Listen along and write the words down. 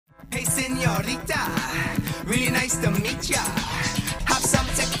senorita. Really nice to meet ya. Have some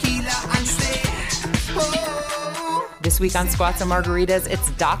tequila and say, oh. This week on Squats and Margaritas,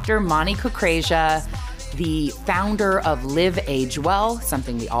 it's Dr. Mani Kukreja, the founder of Live Age Well,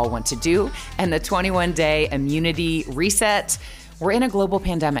 something we all want to do, and the 21-day immunity reset. We're in a global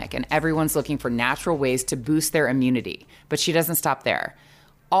pandemic and everyone's looking for natural ways to boost their immunity, but she doesn't stop there.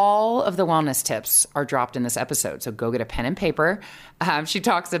 All of the wellness tips are dropped in this episode, so go get a pen and paper. She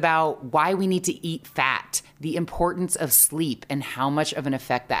talks about why we need to eat fat, the importance of sleep, and how much of an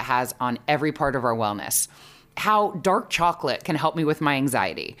effect that has on every part of our wellness. How dark chocolate can help me with my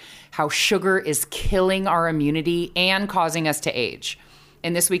anxiety, how sugar is killing our immunity and causing us to age.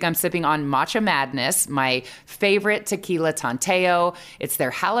 And this week I'm sipping on Matcha Madness, my favorite tequila Tanteo. It's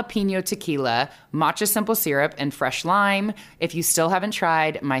their jalapeno tequila, matcha simple syrup, and fresh lime. If you still haven't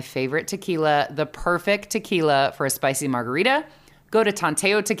tried my favorite tequila, the perfect tequila for a spicy margarita, go to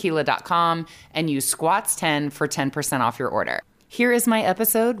tanteotequila.com and use Squats10 for 10% off your order. Here is my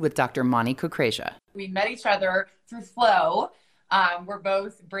episode with Dr. Mani Kukreja. We met each other through Flow. We're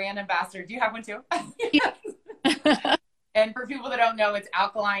both brand ambassadors. Do you have one too? And for people that don't know, it's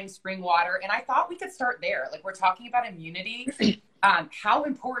alkaline spring water. And I thought we could start there. Like, we're talking about immunity. How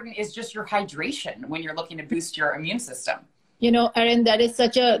important is just your hydration when you're looking to boost your immune system? You know, Erin, that is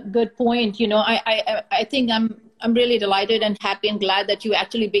such a good point. You know, I think I'm really delighted and happy and glad that you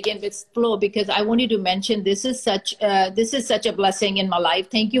actually begin with Flow, because I wanted to mention this is such a blessing in my life.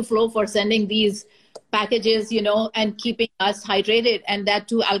 Thank you, Flow, for sending these packages, you know, and keeping us hydrated, and that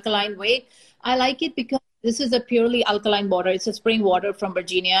too alkaline way. I like it because this is a purely alkaline water. It's a spring water from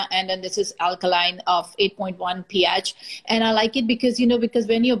Virginia. And then this is alkaline of 8.1 pH. And I like it because, you know, because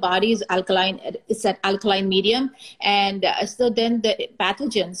when your body is alkaline, it's at alkaline medium. And so then the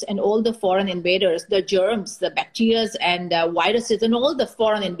pathogens and all the foreign invaders, the germs, the bacteria and viruses and all the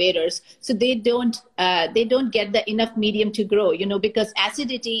foreign invaders, so they don't get the enough medium to grow, you know, because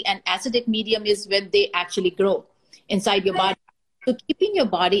acidity and acidic medium is when they actually grow inside your body. So keeping your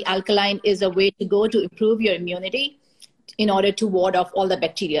body alkaline is a way to go to improve your immunity in order to ward off all the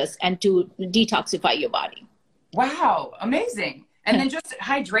bacteria and to detoxify your body. Wow, amazing. And then just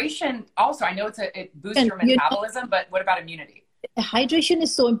hydration also, I know it boosts your metabolism, but what about immunity? Hydration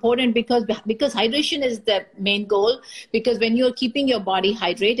is so important because hydration is the main goal, because when you're keeping your body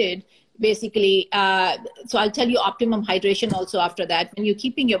hydrated, basically, so I'll tell you optimum hydration also after that. When you're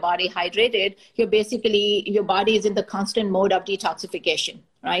keeping your body hydrated, your body is in the constant mode of detoxification,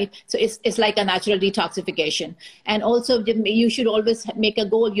 right? So it's like a natural detoxification. And also you should always make a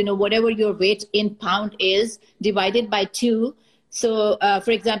goal, you know, whatever your weight in pound is divided by 2. So,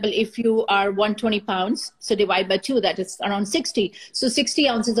 for example, if you are 120 pounds, so divide by 2, that is around 60. So 60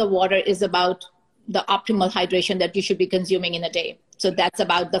 ounces of water is about the optimal hydration that you should be consuming in a day. So that's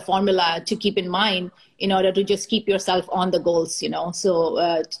about the formula to keep in mind in order to just keep yourself on the goals, you know,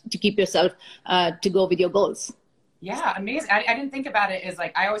 so to keep yourself to go with your goals. Yeah, amazing. I didn't think about it as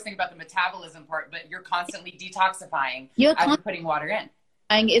like, I always think about the metabolism part, but you're constantly detoxifying as you're putting water in.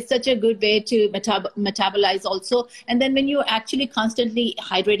 It's such a good way to metabolize also. And then when you're actually constantly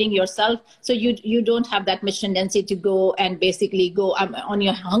hydrating yourself, so you don't have that much tendency to go and basically go on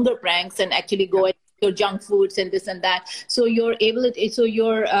your hunger pranks and actually go and your junk foods and this and that. So you're able to, so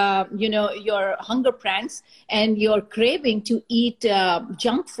your, your hunger pranks and your craving to eat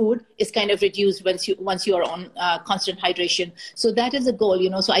junk food is kind of reduced once you're on constant hydration. So that is a goal,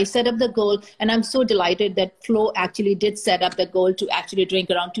 you know. So I set up the goal, and I'm so delighted that Flow actually did set up the goal to actually drink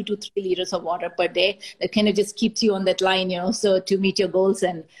around 2 to 3 liters of water per day. That kind of just keeps you on that line, you know, so to meet your goals.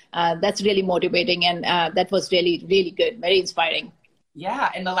 And that's really motivating. And that was really, really good, very inspiring.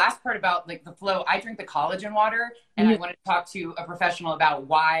 Yeah. And the last part about like the Flow, I drink the collagen water, and I want to talk to a professional about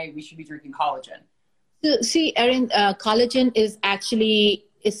why we should be drinking collagen. So see, Erin, collagen is actually,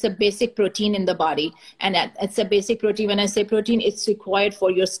 it's a basic protein in the body. And it's a basic protein. When I say protein, it's required for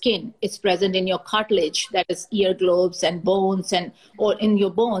your skin. It's present in your cartilage, that is ear globes and bones, or in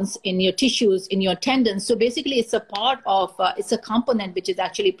your bones, in your tissues, in your tendons. So basically it's a part of, it's a component which is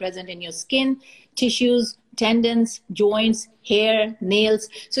actually present in your skin, tissues, tendons, joints, hair, nails.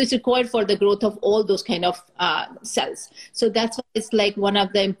 So it's required for the growth of all those kind of cells. So that's why it's like one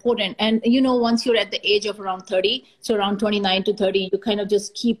of the important. And, you know, once you're at the age of around 30, so around 29 to 30, you kind of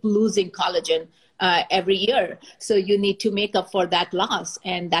just keep losing collagen every year. So you need to make up for that loss.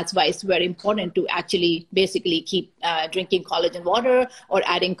 And that's why it's very important to actually basically keep drinking collagen water or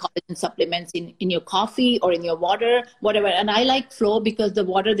adding collagen supplements in your coffee or in your water, whatever. And I like Flow because the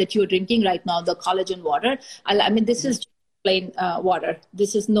water that you're drinking right now, the collagen water, I mean, this is plain water.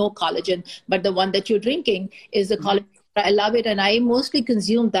 This is no collagen, but the one that you're drinking is the collagen I love it. And I mostly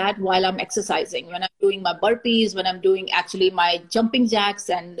consume that while I'm exercising, when I'm doing my burpees, when I'm doing actually my jumping jacks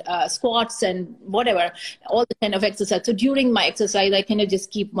and squats and whatever, all the kind of exercise. So during my exercise, I kind of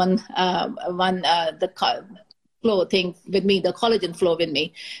just keep flow thing with me, the collagen flow with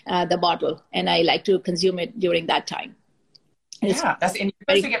me, the bottle. And I like to consume it during that time. And you're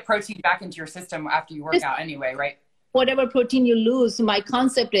supposed to get protein back into your system after you work out anyway, right? Whatever protein you lose, my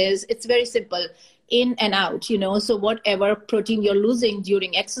concept is it's very simple, in and out, so whatever protein you're losing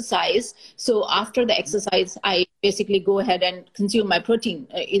during exercise, so after the exercise I basically go ahead and consume my protein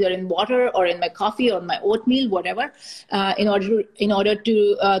either in water or in my coffee or my oatmeal, whatever, in order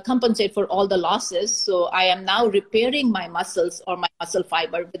to compensate for all the losses. So I am now repairing my muscles or my muscle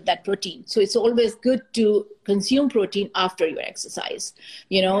fiber with that protein. So it's always good to consume protein after your exercise,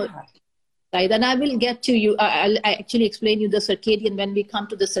 Right, and I will get to you. I'll actually explain you the circadian when we come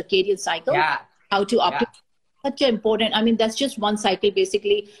to the circadian cycle. How to optimize. Such an important, that's just one cycle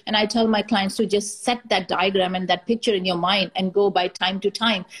basically. And I tell my clients to just set that diagram and that picture in your mind and go by time to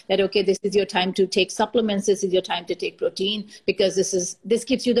time that, okay, this is your time to take supplements. This is your time to take protein, because this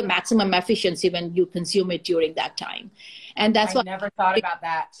gives you the maximum efficiency when you consume it during that time. And that's why I never thought about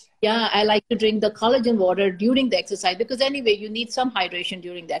that. Yeah, I like to drink the collagen water during the exercise, because anyway, you need some hydration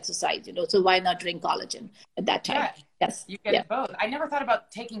during the exercise, so why not drink collagen at that time? Yeah. Yes. You get both. I never thought about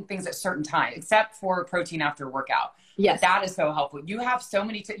taking things at certain times, except for protein after workout. Yes. But that is so helpful. You have so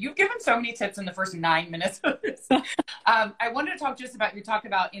many tips. You've given so many tips in the first 9 minutes of this. I wanted to talk just about, you talked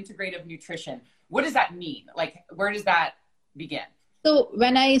about integrative nutrition. What does that mean? Like, where does that begin? So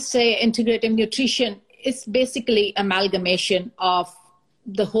when I say integrative nutrition, it's basically amalgamation of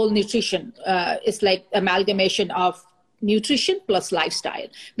the whole nutrition. It's like amalgamation of nutrition plus lifestyle,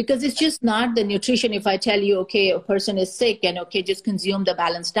 because it's just not the nutrition. If I tell you, okay, a person is sick and okay, just consume the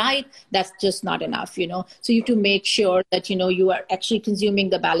balanced diet, that's just not enough, So you have to make sure that, you are actually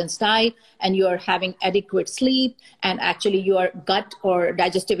consuming the balanced diet and you are having adequate sleep, and actually your gut or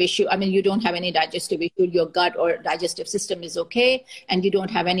digestive issue, you don't have any digestive issue, your gut or digestive system is okay, and you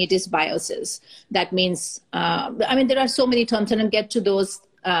don't have any dysbiosis. That means, there are so many terms, and I'll get to those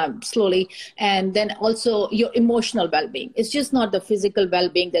slowly. And then also your emotional well-being. It's just not the physical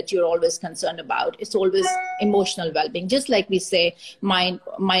well-being that you're always concerned about. It's always emotional well-being. Just like we say, mind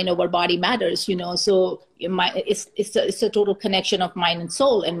over body matters, So it's a total connection of mind and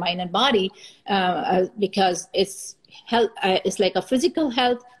soul and mind and body, because it's health. It's like a physical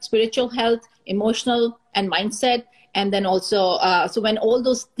health, spiritual health, emotional, and mindset. And then also, so when all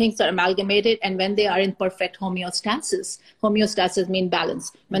those things are amalgamated and when they are in perfect homeostasis means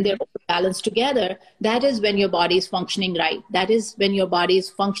balance. When they're balanced together, that is when your body is functioning right. That is when your body is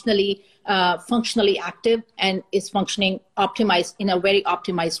functionally active and is functioning optimized in a very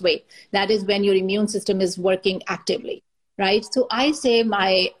optimized way. That is when your immune system is working actively. Right. So I say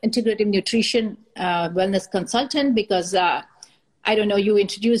my integrative nutrition wellness consultant, because I don't know, you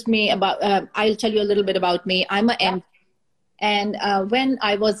introduced me about, I'll tell you a little bit about me. I'm a MD. And when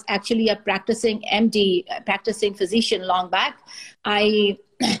I was actually a practicing physician long back, I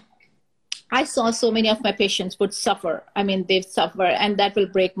saw so many of my patients would suffer. They suffer, and that will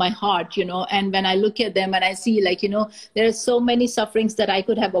break my heart, And when I look at them and I see there are so many sufferings that I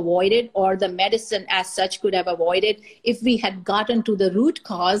could have avoided, or the medicine as such could have avoided, if we had gotten to the root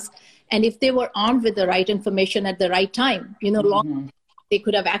cause. And if they were armed with the right information at the right time, they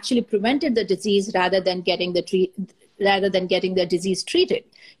could have actually prevented the disease rather than getting the disease treated,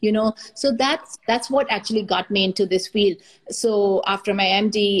 So that's what actually got me into this field. So after my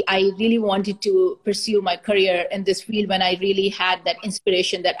MD, I really wanted to pursue my career in this field when I really had that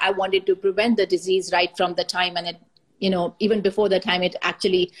inspiration that I wanted to prevent the disease right from the time, and it, even before the time it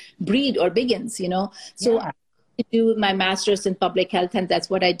actually breed or begins, So. Yeah. Do my master's in public health, and that's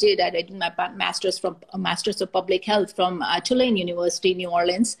what I did. I did my master's of public health from Tulane University, New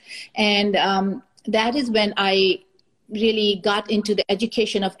Orleans, and that is when I really got into the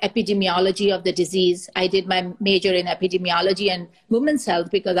education of epidemiology of the disease. I did my major in epidemiology and women's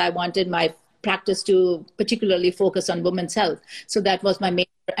health because I wanted my practice to particularly focus on women's health. So that was my major,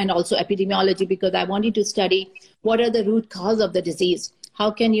 and also epidemiology because I wanted to study what are the root cause of the disease.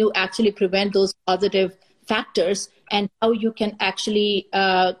 How can you actually prevent those positive factors, and how you can actually,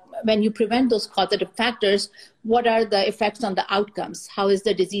 when you prevent those causative factors, what are the effects on the outcomes? How is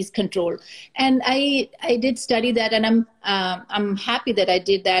the disease controlled? And I did study that, and I'm happy that I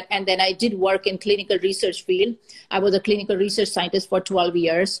did that. And then I did work in clinical research field. I was a clinical research scientist for 12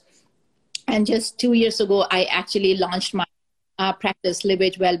 years. And just 2 years ago, I actually launched my practice, Live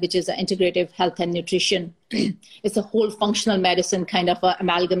Age Well, which is an integrative health and nutrition. It's a whole functional medicine kind of a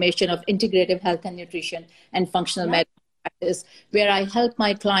amalgamation of integrative health and nutrition and functional medicine. practice where I help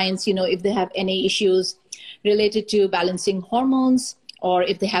my clients, if they have any issues related to balancing hormones, or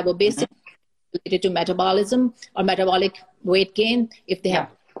if they have obesity related to metabolism or metabolic weight gain, if they have,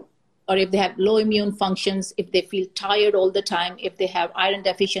 or if they have low immune functions, if they feel tired all the time, if they have iron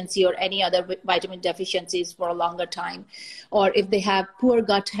deficiency or any other vitamin deficiencies for a longer time, or if they have poor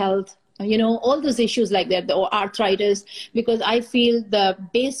gut health, all those issues like that, or arthritis, because I feel the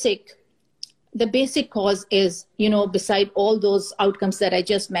basic cause is, beside all those outcomes that I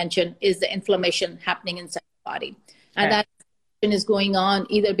just mentioned, is the inflammation happening inside the body. And that is going on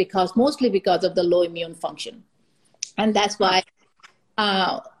mostly because of the low immune function. And that's why,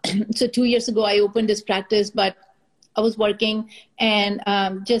 so 2 years ago, I opened this practice, but I was working, and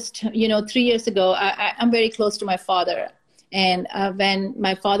just, 3 years ago, I'm very close to my father. And when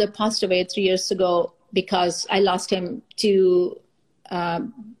my father passed away 3 years ago, because I lost him to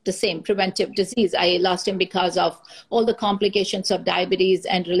the same preventive disease, I lost him because of all the complications of diabetes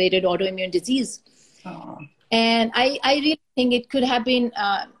and related autoimmune disease. Aww. And I really think it could have been,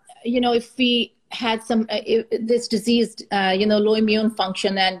 if we had this disease, low immune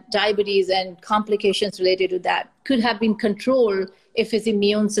function and diabetes and complications related to that could have been controlled if his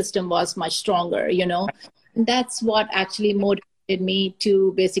immune system was much stronger, And that's what actually motivated me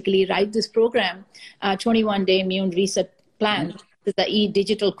to basically write this program, 21-day immune reset plan, the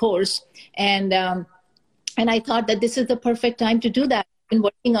e-digital course. And I thought that this is the perfect time to do that. Been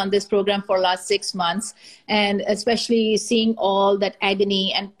working on this program for the last 6 months, and especially seeing all that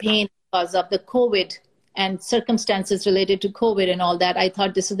agony and pain because of the COVID and circumstances related to COVID and all that, I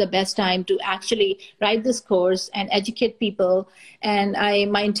thought this is the best time to actually write this course and educate people. And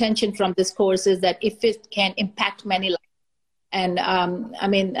my intention from this course is that if it can impact many lives, and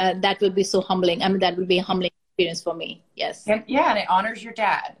that will be so humbling. That will be a humbling experience for me. Yes. And it honors your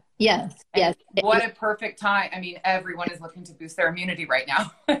dad. Yes. And what a perfect time. Everyone is looking to boost their immunity right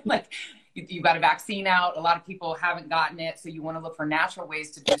now. Like you got a vaccine out. A lot of people haven't gotten it. So you want to look for natural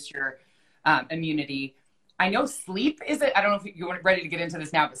ways to boost your immunity. I know sleep I don't know if you're ready to get into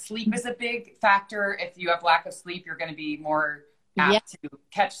this now, but sleep is a big factor. If you have lack of sleep, you're going to be more apt to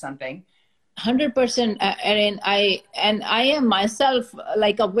catch something. 100%. Erin, I am myself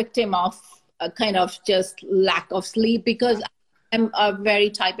like a victim of a kind of just lack of sleep, because I'm a very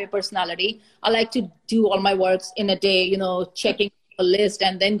type A personality. I like to do all my works in a day, checking a list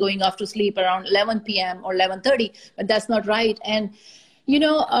and then going off to sleep around 11 p.m. or 11:30, but that's not right. And,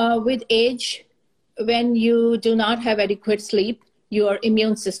 with age, when you do not have adequate sleep, your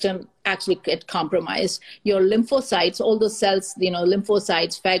immune system actually get compromised. Your lymphocytes, all those cells,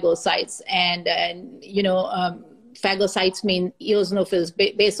 lymphocytes, phagocytes, and phagocytes mean eosinophils,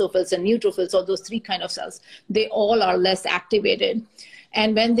 basophils, and neutrophils, all those three kind of cells. They all are less activated.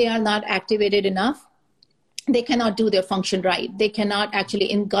 And when they are not activated enough, they cannot do their function right. They cannot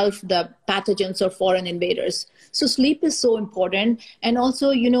actually engulf the pathogens or foreign invaders. So sleep is so important. And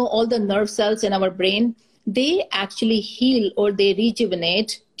also, all the nerve cells in our brain, they actually heal or they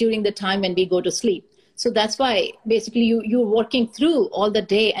rejuvenate during the time when we go to sleep. So that's why basically you're working through all the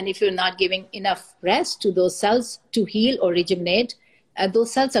day. And if you're not giving enough rest to those cells to heal or rejuvenate,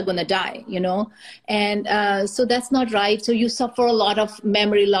 those cells are going to die, and so that's not right. So you suffer a lot of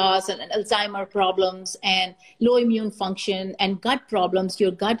memory loss and Alzheimer problems and low immune function and gut problems.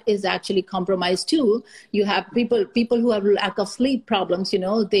 Your gut is actually compromised too. You have people who have lack of sleep problems,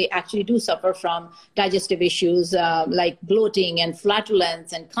 they actually do suffer from digestive issues like bloating and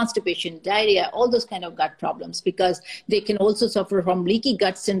flatulence and constipation, diarrhea, all those kind of gut problems, because they can also suffer from leaky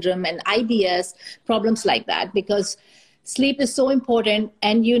gut syndrome and IBS, problems like that, because sleep is so important.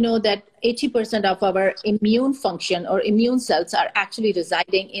 And that 80% of our immune function or immune cells are actually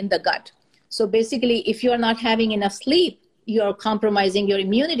residing in the gut. So basically, if you are not having enough sleep, you are compromising your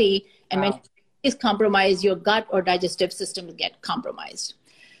immunity. And when it is compromised, your gut or digestive system will get compromised.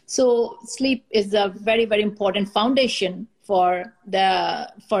 So sleep is a very, very important foundation for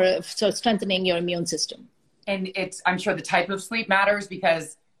strengthening your immune system. And I'm sure the type of sleep matters,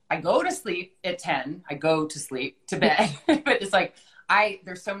 because I go to sleep at 10. I go to sleep to bed, but it's like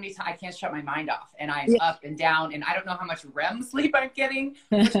there's so many times I can't shut my mind off, and I'm up and down, and I don't know how much REM sleep I'm getting,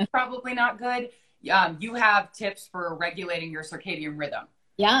 which is probably not good. You have tips for regulating your circadian rhythm.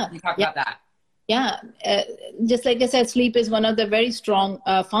 Yeah, you talk about that. Yeah, just like I said, sleep is one of the very strong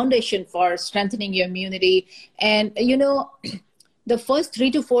foundation for strengthening your immunity, and the first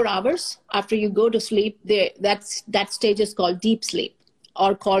 3 to 4 hours after you go to sleep, that stage is called deep sleep,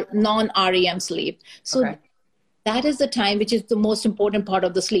 or called non-REM sleep. So that is the time which is the most important part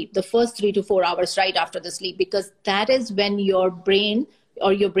of the sleep, the first 3 to 4 hours right after the sleep, because that is when your brain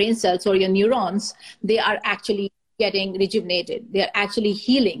or your brain cells or your neurons, they are actually getting rejuvenated. They're actually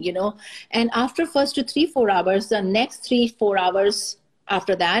healing, And after first to 3-4 hours, the next 3-4 hours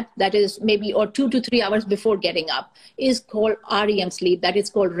after that, that is maybe, or 2 to 3 hours before getting up, is called REM sleep. That is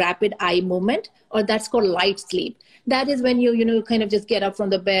called rapid eye movement, or that's called light sleep. That is when you kind of just get up from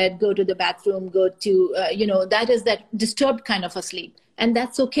the bed, go to the bathroom, go to, that is that disturbed kind of a sleep. And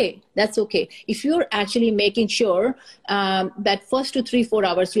that's okay. That's okay. If you're actually making sure that first to 3-4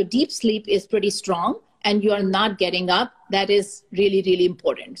 hours, your deep sleep is pretty strong and you are not getting up, that is really, really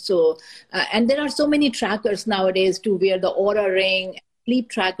important. So, and there are so many trackers nowadays to wear the Oura Ring, sleep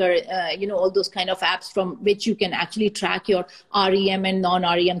tracker, all those kind of apps from which you can actually track your REM and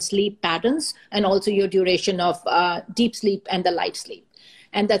non-REM sleep patterns, and also your duration of deep sleep and the light sleep.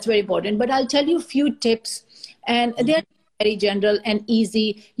 And that's very important. But I'll tell you a few tips, and they're very general and easy.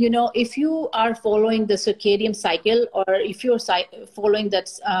 If you are following the circadian cycle, or if you're following that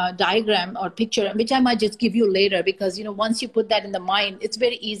diagram or picture, which I might just give you later, because, once you put that in the mind, it's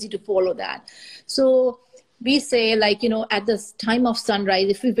very easy to follow that. So we say, at the time of sunrise,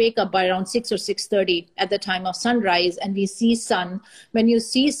 if we wake up by around 6 or 6:30 at the time of sunrise and we see sun, when you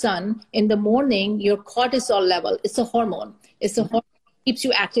see sun in the morning, your cortisol level, it's a hormone. It's a hormone that keeps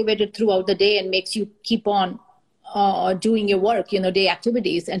you activated throughout the day and makes you keep on doing your work, day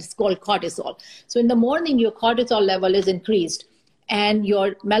activities, and it's called cortisol. So in the morning, your cortisol level is increased and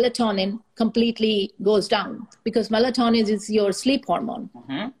your melatonin completely goes down, because melatonin is your sleep hormone.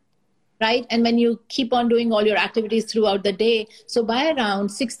 Mm-hmm. Right? And when you keep on doing all your activities throughout the day, so by around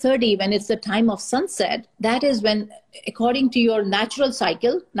 6:30, when it's the time of sunset, that is when, according to your natural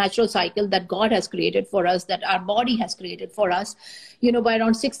cycle that God has created for us, that our body has created for us, by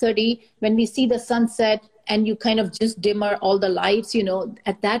around 6:30, when we see the sunset and you kind of just dimmer all the lights,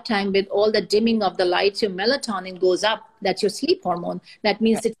 at that time, with all the dimming of the lights, your melatonin goes up. That's your sleep hormone. That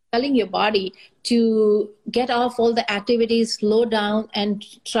means it's telling your body to get off all the activities, slow down, and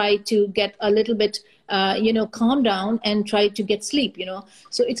try to get a little bit, calm down and try to get sleep,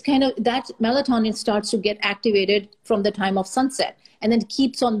 So it's kind of that melatonin starts to get activated from the time of sunset, and then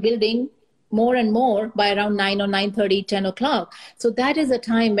keeps on building more and more by around 9 or 9:30, 10 o'clock. So that is a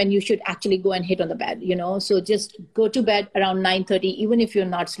time when you should actually go and hit on the bed, So just go to bed around 9:30, even if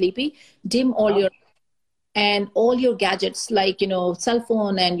you're not sleepy. Dim all your gadgets, like, cell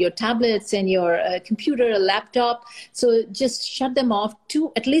phone and your tablets and your computer, laptop. So just shut them off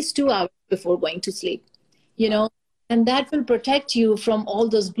at least 2 hours before going to sleep, And that will protect you from all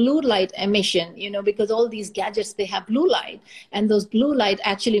those blue light emission, because all these gadgets, they have blue light, and those blue light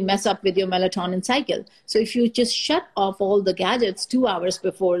actually mess up with your melatonin cycle. So if you just shut off all the gadgets 2 hours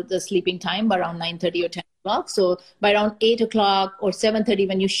before the sleeping time, around 9:30 or 10 o'clock, so by around 8 o'clock or 7:30,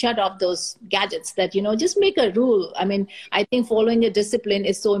 when you shut off those gadgets, that, just make a rule. I mean, I think following a discipline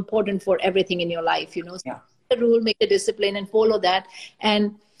is so important for everything in your life, So yeah. Make a rule, make a discipline, and follow that.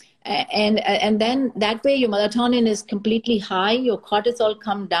 And then that way your melatonin is completely high, your cortisol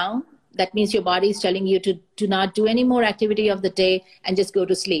come down. That means your body is telling you to do not do any more activity of the day and just go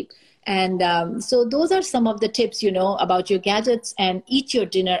to sleep. And so those are some of the tips, about your gadgets, and eat your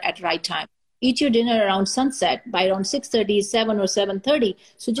dinner at right time. Eat your dinner around sunset by around 6:30, 7 or 7:30.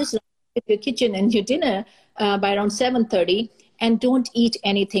 So just with your kitchen and your dinner by around 7:30, and don't eat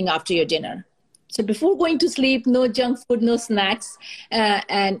anything after your dinner. So before going to sleep, no junk food, no snacks.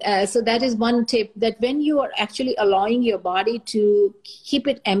 So that is one tip, that when you are actually allowing your body to keep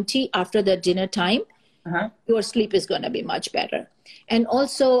it empty after the dinner time, your sleep is going to be much better. And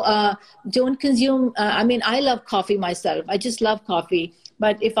also don't consume, I love coffee myself. I just love coffee.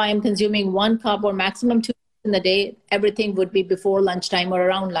 But if I am consuming 1 cup or maximum 2 in the day, everything would be before lunchtime or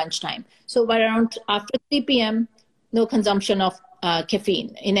around lunchtime. So by around after 3 p.m., no consumption of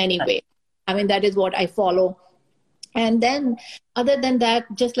caffeine in any way. That is what I follow. And then other than that,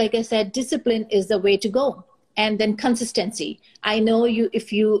 just like I said, discipline is the way to go. And then consistency. I know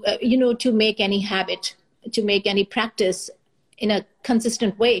if you to make any habit, to make any practice in a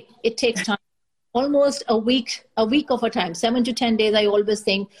consistent way, it takes time. Almost a week of a time, 7 to 10 days. I always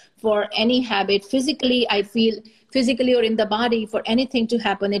think for any habit, physically or in the body, for anything to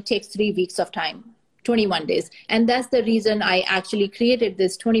happen, it takes 3 weeks of time. 21 days. And that's the reason I actually created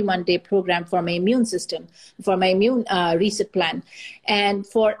this 21-day program for my immune system, for my immune reset plan. And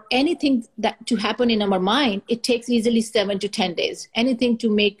for anything that to happen in our mind, it takes easily 7 to 10 days. Anything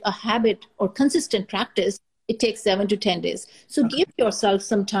to make a habit or consistent practice, it takes 7 to 10 days. So give yourself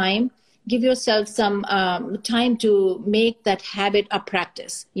some time. Give yourself some time to make that habit a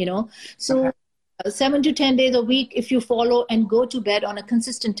practice, So 7 to 10 days a week, if you follow and go to bed on a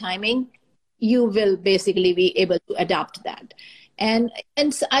consistent timing, you will basically be able to adapt that.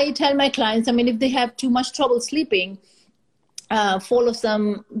 And so I tell my clients, I mean, if they have too much trouble sleeping, follow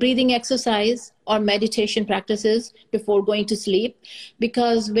some breathing exercise or meditation practices before going to sleep.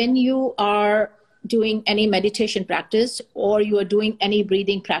 Because when you are doing any meditation practice or you are doing any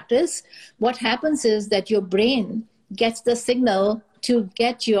breathing practice, what happens is that your brain gets the signal to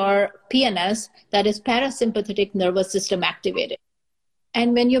get your PNS, that is parasympathetic nervous system, activated.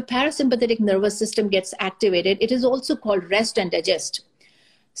 And when your parasympathetic nervous system gets activated, it is also called rest and digest.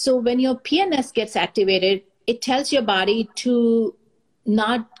 So when your PNS gets activated, it tells your body to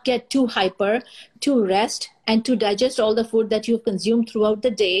not get too hyper, to rest, and to digest all the food that you've consumed throughout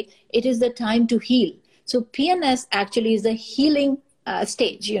the day. It is the time to heal. So PNS actually is the healing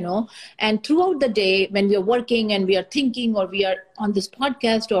stage, you know. And throughout the day, when we are working and we are thinking, or we are on this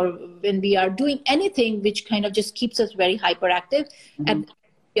podcast, or when we are doing anything which kind of just keeps us very hyperactive, and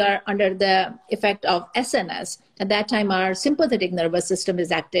we are under the effect of SNS. At that time, our sympathetic nervous system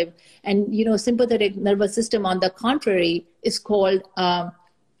is active. And, you know, sympathetic nervous system, on the contrary, is called fight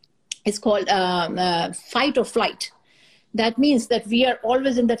or flight. That means that we are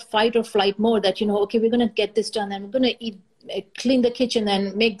always in that fight or flight mode, that, you know, okay, we're going to get this done, and we're going to clean the kitchen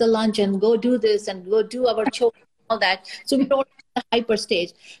and make the lunch and go do this and go do our chores, all that. So we're all in the hyper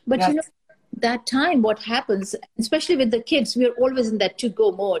stage. But, yes, you know, that time, what happens, especially with the kids, we are always in that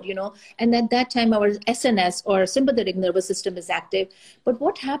to-go mode, you know, and at that time our SNS, or sympathetic nervous system, is active. But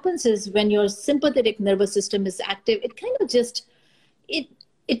what happens is, when your sympathetic nervous system is active, it kind of just, it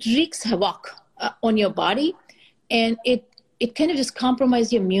wreaks havoc on your body, and it kind of just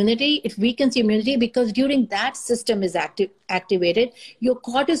compromises your immunity. It weakens your immunity, because during that system is activated, your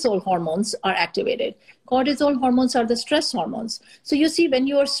cortisol hormones are activated. Cortisol hormones are the stress hormones. So you see, when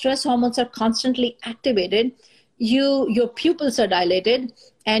your stress hormones are constantly activated, your pupils are dilated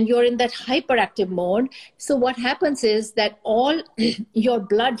and you're in that hyperactive mode. So what happens is that all your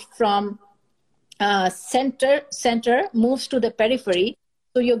blood from center moves to the periphery.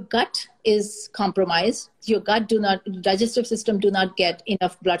 So your gut is compromised. Your digestive system do not get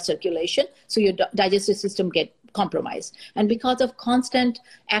enough blood circulation. So your digestive system get compromised. And because of constant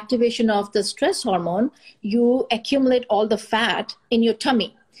activation of the stress hormone, you accumulate all the fat in your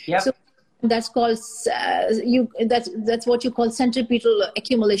tummy. Yep. So that's called, that's what you call centripetal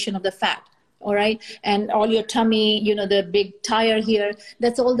accumulation of the fat. All right. And all your tummy, you know, the big tire here,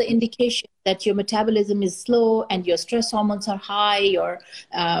 that's all the indication that your metabolism is slow and your stress hormones are high, your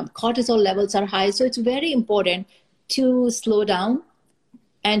cortisol levels are high. So it's very important to slow down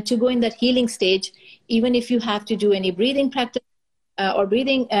and to go in that healing stage. Even if you have to do any breathing practice or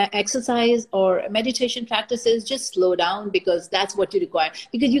breathing exercise or meditation practices, just slow down, because that's what you require.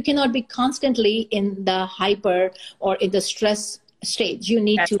 Because you cannot be constantly in the hyper or in the stress stage. You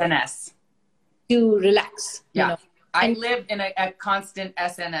need SNS. to relax. Yeah. You know? I live in a constant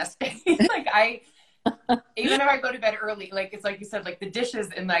SNS phase. Like even if I go to bed early, like it's like you said, like the dishes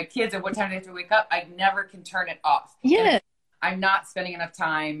and my kids and what time they have to wake up, I never can turn it off. Yeah. I'm not spending enough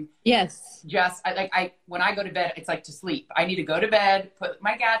time. Yes. Just when I go to bed, it's like to sleep. I need to go to bed, put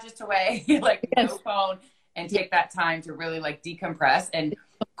my gadgets away, like yes. no phone, and take that time to really like decompress. And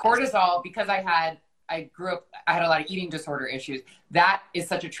cortisol, because I had a lot of eating disorder issues. That is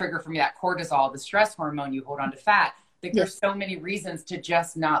such a trigger for me, that cortisol, the stress hormone, you hold on to fat. Like there's so many reasons to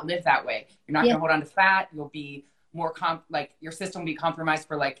just not live that way. You're not going to hold on to fat. You'll be more your system will be compromised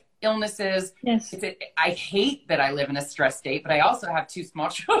for like illnesses. Yes. I hate that I live in a stress state, but I also have 2 small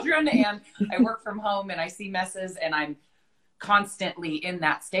children and I work from home and I see messes and I'm constantly in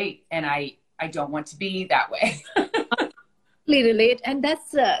that state. And I don't want to be that way. Relate, and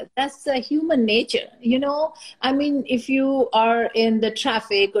that's human nature, you know. I mean, if you are in the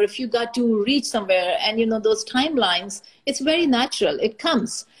traffic or if you got to reach somewhere and you know those timelines, it's very natural, it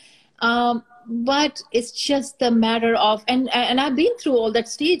comes, but it's just a matter of, and I've been through all that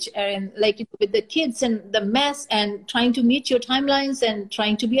stage, and like with the kids and the mess and trying to meet your timelines and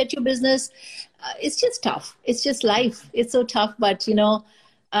trying to be at your business, it's just tough. It's just life. It's so tough, but you know,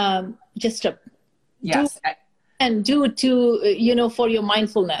 just yes. And do to, you know, for your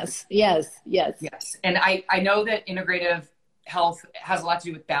mindfulness. Yes. And I know that integrative health has a lot to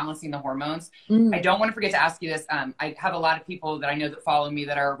do with balancing the hormones. I don't want to forget to ask you this. I have a lot of people that I know that follow me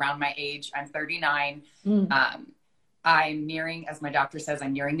that are around my age. I'm 39. I'm nearing, as my doctor says,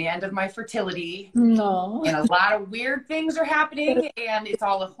 I'm nearing the end of my fertility. No. And a lot of weird things are happening and it's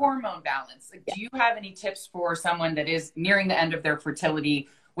all a hormone balance. Like, do you have any tips for someone that is nearing the end of their fertility,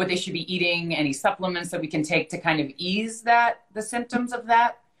 what they should be eating, any supplements that we can take to kind of ease the symptoms of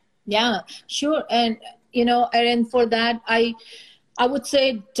that? Yeah, sure. And, you know, and for that, I I would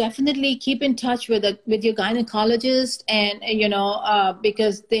say definitely keep in touch with your gynecologist, and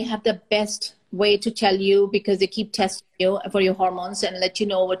because they have the best way to tell you, because they keep testing you for your hormones and let you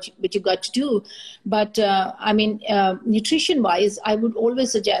know what you got to do. But nutrition wise, I would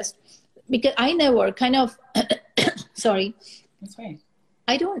always suggest, because I never kind of sorry, that's right.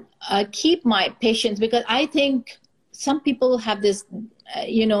 I don't keep my patients, because I think some people have this,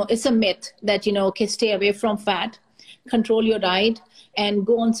 it's a myth that, okay, stay away from fat, control your diet, and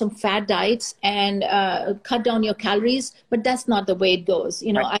go on some fat diets and cut down your calories. But that's not the way it goes.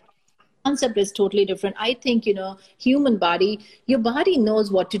 Right. Concept is totally different. I think, human body, your body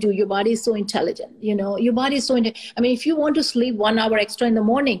knows what to do. Your body is so intelligent, your body is so, if you want to sleep 1 hour extra in the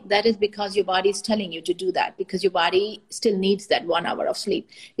morning, that is because your body is telling you to do that, because your body still needs that 1 hour of sleep.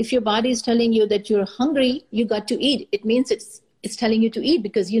 If your body is telling you that you're hungry, you got to eat. It means it's telling you to eat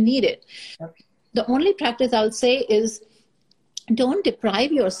because you need it. Yep. The only practice I'll say is, don't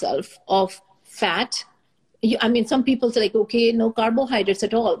deprive yourself of fat. Some people say like, okay, no carbohydrates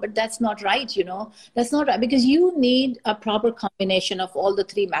at all, but that's not right. That's not right, because you need a proper combination of all the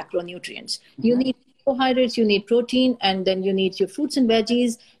 3 macronutrients. Mm-hmm. You need carbohydrates, you need protein, and then you need your fruits and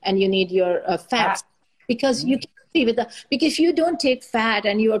veggies, and you need your fats, because you can't be because if you don't take fat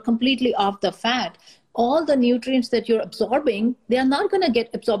and you are completely off the fat, all the nutrients that you're absorbing, they are not going to get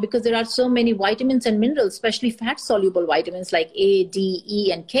absorbed, because there are so many vitamins and minerals, especially fat-soluble vitamins like A, D,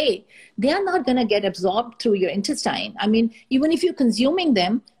 E, and K. They are not going to get absorbed through your intestine. Even if you're consuming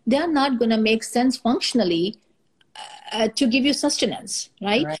them, they are not going to make sense functionally to give you sustenance,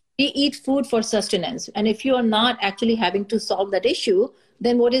 right? We eat food for sustenance. And if you are not actually having to solve that issue,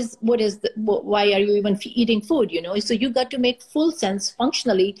 then why are you even eating food, So you got to make full sense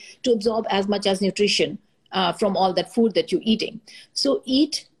functionally to absorb as much as nutrition from all that food that you're eating. So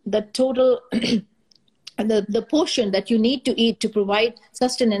eat the total, the portion that you need to eat to provide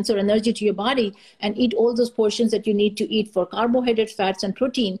sustenance or energy to your body, and eat all those portions that you need to eat for carbohydrates, fats, and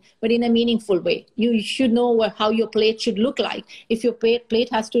protein, but in a meaningful way. You should know how your plate should look like. If your plate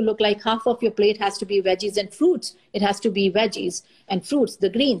has to look like half of your plate has to be veggies and fruits, it has to be veggies and fruits, the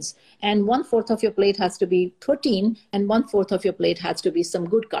greens, and 1/4 of your plate has to be protein, and 1/4 of your plate has to be some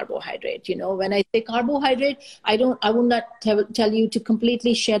good carbohydrate. When I say carbohydrate, I will not tell you to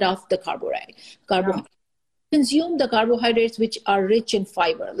completely shed off the carbohydrate. No. Consume the carbohydrates which are rich in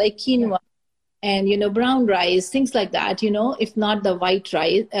fiber, like quinoa and brown rice, things like that. If not the white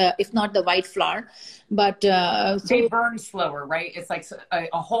rice, if not the white flour, but they burn slower, right? It's like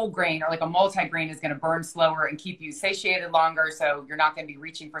a whole grain or like a multi-grain is going to burn slower and keep you satiated longer. So you're not going to be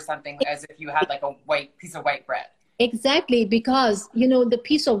reaching for something as if you had like a white piece of white bread. Exactly, because, the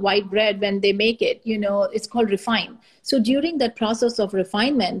piece of white bread, when they make it, it's called refined. So during that process of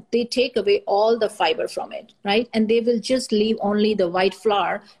refinement, they take away all the fiber from it, right? And they will just leave only the white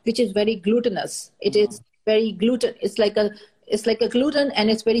flour, which is very glutinous. It is very gluten. It's like a gluten, and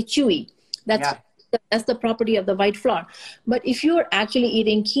it's very chewy. That's the property of the white flour. But if you're actually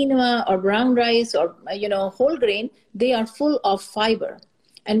eating quinoa or brown rice or, whole grain, they are full of fiber.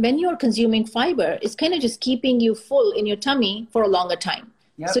 And when you're consuming fiber, it's kind of just keeping you full in your tummy for a longer time.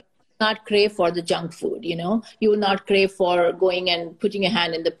 Yep. So you will not crave for the junk food, You will not crave for going and putting your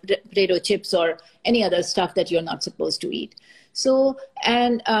hand in the potato chips or any other stuff that you're not supposed to eat. So,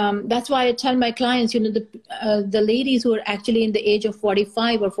 and that's why I tell my clients, the ladies who are actually in the age of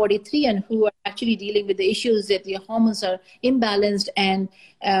 45 or 43 and who are actually dealing with the issues that their hormones are imbalanced and,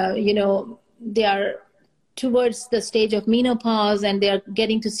 they are towards the stage of menopause and they're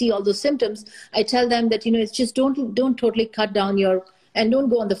getting to see all those symptoms, I tell them that, it's just don't totally cut down and don't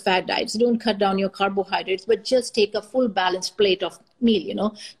go on the fat diets, don't cut down your carbohydrates, but just take a full balanced plate of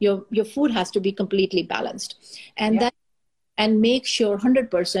meal, your food has to be completely balanced. And and make sure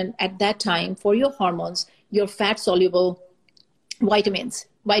 100% at that time for your hormones, your fat soluble vitamins,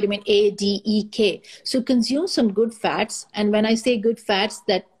 vitamin A, D, E, K. So consume some good fats. And when I say good fats,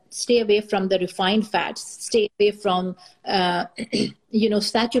 that stay away from the refined fats, stay away from,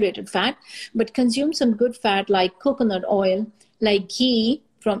 saturated fat, but consume some good fat like coconut oil, like ghee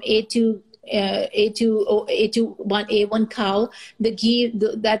from A1 cow. The ghee,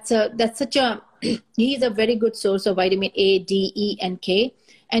 ghee is a very good source of vitamin A, D, E, and K.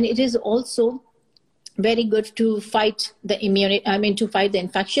 And it is also very good to fight the to fight the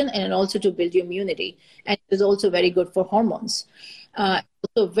infection and also to build your immunity. And it is also very good for hormones.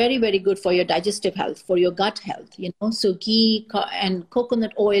 Also very, very good for your digestive health, for your gut health, So ghee and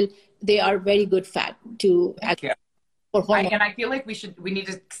coconut oil, they are very good fat for hormones. And I feel like we need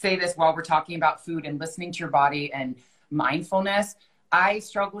to say this while we're talking about food and listening to your body and mindfulness. I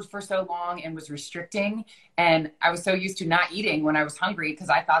struggled for so long and was restricting. And I was so used to not eating when I was hungry because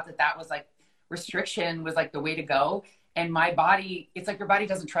I thought that that was like restriction was like the way to go. And my body, it's like your body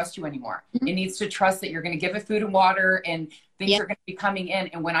doesn't trust you anymore. Mm-hmm. It needs to trust that you're going to give it food and water and things are going to be coming in.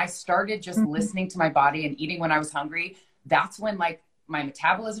 And when I started just listening to my body and eating when I was hungry, that's when like my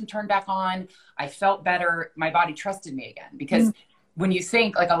metabolism turned back on. I felt better. My body trusted me again because when you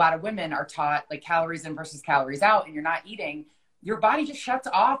think like a lot of women are taught like calories in versus calories out and you're not eating, your body just shuts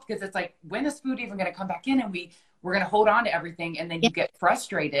off because it's like, when is food even going to come back in? And we're going to hold on to everything. And then you get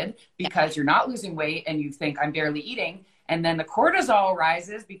frustrated because you're not losing weight and you think I'm barely eating. And then the cortisol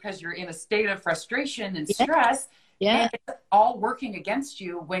rises because you're in a state of frustration and stress. Yeah. And it's all working against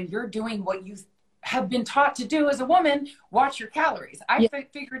you when you're doing what you have been taught to do as a woman, watch your calories. I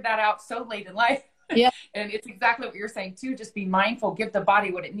figured that out so late in life. Yeah. And it's exactly what you're saying too. Just be mindful, give the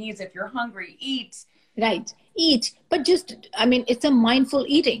body what it needs. If you're hungry, eat. Right. Eat. But just, I mean, it's a mindful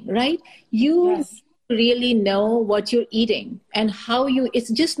eating, right? You really know what you're eating and how it's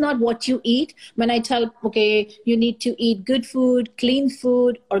just not what you eat. When I tell, okay, you need to eat good food, clean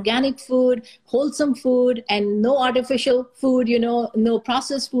food, organic food, wholesome food, and no artificial food, no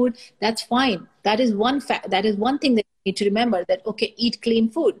processed food, that's fine. That is one fact. That is one thing that you need to remember, that, okay, eat clean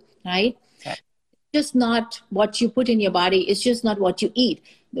food, right? Okay. Just not what you put in your body. It's just not what you eat.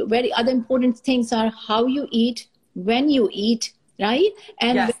 The very other important things are how you eat, when you eat, right?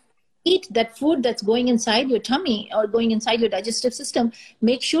 And when you eat that food that's going inside your tummy or going inside your digestive system,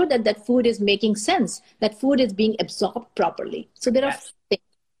 make sure that that food is making sense, that food is being absorbed properly. So there are things.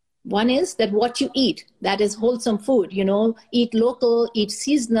 One is that what you eat, that is wholesome food, eat local, eat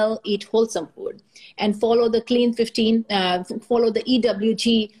seasonal, eat wholesome food, and follow the Clean 15, follow the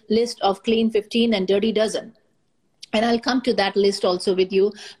EWG list of Clean 15 and Dirty Dozen. And I'll come to that list also with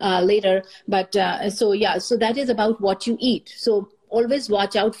you later. But so that is about what you eat. So always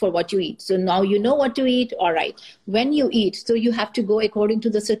watch out for what you eat. So now you know what to eat. All right. When you eat, so you have to go according to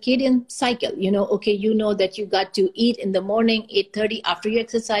the circadian cycle. Okay, that you got to eat in the morning, 8:30 after you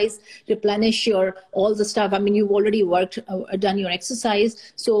exercise, replenish all the stuff. I mean, you've already done your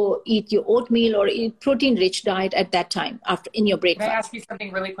exercise. So eat your oatmeal or eat protein-rich diet at that time in your breakfast. Can I ask you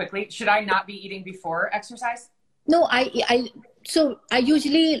something really quickly? Should I not be eating before exercise? No, so I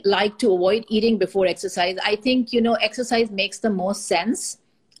usually like to avoid eating before exercise. I think, exercise makes the most sense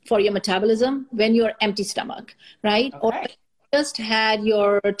for your metabolism when you're empty stomach, right? Okay. Or just had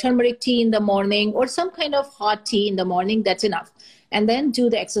your turmeric tea in the morning or some kind of hot tea in the morning, that's enough. And then do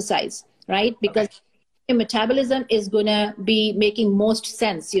the exercise, right? Because your metabolism is going to be making most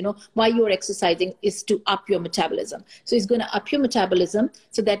sense. Why you're exercising is to up your metabolism. So it's going to up your metabolism.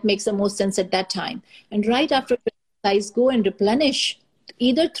 So that makes the most sense at that time. And right after exercise, go and replenish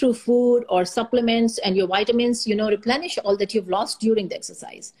either through food or supplements and your vitamins, replenish all that you've lost during the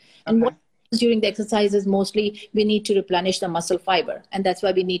exercise. And what during the exercise is mostly we need to replenish the muscle fiber. And that's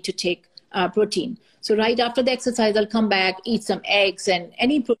why we need to take protein. So right after the exercise, I'll come back, eat some eggs and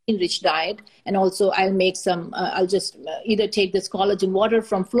any protein-rich diet. And also I'll make some, I'll just either take this collagen water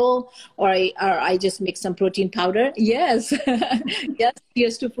from Flow or I just make some protein powder. Yes, yes,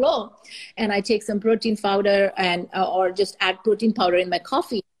 here's to Flow. And I take some protein powder and or just add protein powder in my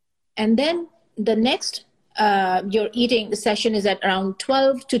coffee. And then the next your eating session is at around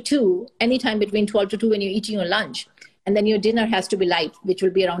 12 to 2, anytime between 12 to 2 when you're eating your lunch. And then your dinner has to be light, which will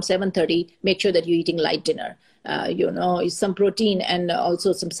be around 7:30. Make sure that you're eating light dinner. Some protein and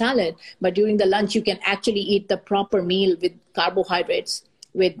also some salad. But during the lunch, you can actually eat the proper meal with carbohydrates,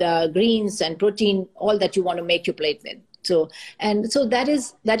 with greens and protein, all that you want to make your plate with. So that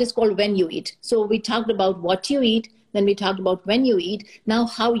is called when you eat. So we talked about what you eat, then we talked about when you eat. Now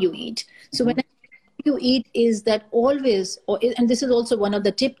how you eat. So when you eat is that always, and this is also one of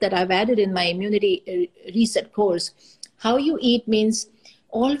the tips that I've added in my immunity reset course. How you eat means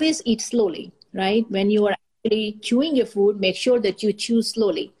always eat slowly, right? When you are actually chewing your food, make sure that you chew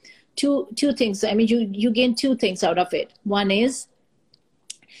slowly. Two things. I mean, you gain two things out of it. One is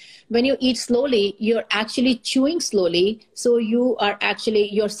when you eat slowly, you're actually chewing slowly. So you are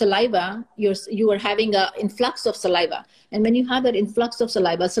actually, your saliva, you are having an influx of saliva. And when you have that influx of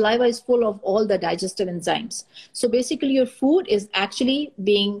saliva is full of all the digestive enzymes. So basically your food is actually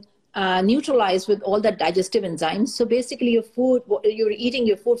being neutralized with all the digestive enzymes. So basically your food, you're eating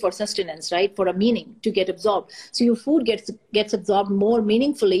your food for sustenance, right? For a meaning to get absorbed. So your food gets absorbed more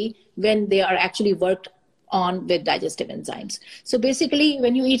meaningfully when they are actually worked on with digestive enzymes. So basically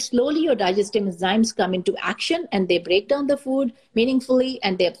when you eat slowly, your digestive enzymes come into action and they break down the food meaningfully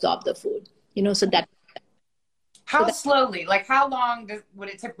and they absorb the food, so that. How slowly, like how long would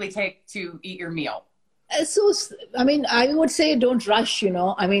it typically take to eat your meal? I mean, I would say don't rush,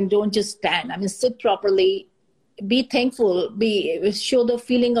 I mean, don't just stand. I mean, sit properly, be thankful, show the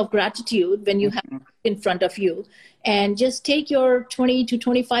feeling of gratitude when you have in front of you, and just take your 20 to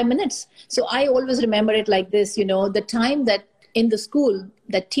 25 minutes. So I always remember it like this, the time that in the school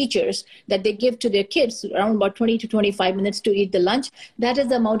that teachers that they give to their kids around about 20 to 25 minutes to eat the lunch, that is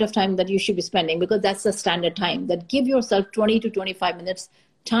the amount of time that you should be spending, because that's the standard time. That give yourself 20 to 25 minutes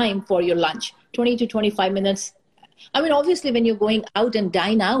time for your lunch, 20 to 25 minutes. I mean, obviously when you're going out and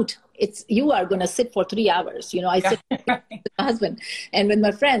dine out, you are going to sit for 3 hours. I sit with my husband and with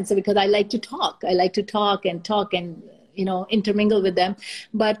my friends because I like to talk. I like to talk and intermingle with them.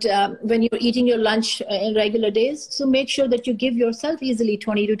 But when you're eating your lunch in regular days, so make sure that you give yourself easily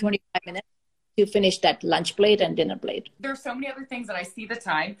 20 to 25 minutes to finish that lunch plate and dinner plate. There's so many other things that I see the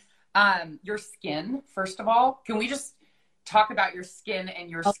time. Your skin, first of all, can we just talk about your skin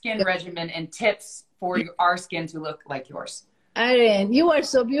and your skin regimen and tips for our skin to look like yours? Erin, you are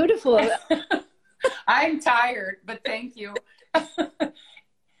so beautiful. I'm tired, but thank you.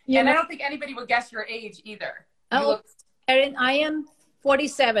 And I don't think anybody would guess your age either. Erin, I am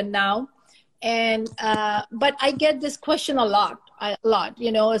 47 now. And, but I get this question a lot.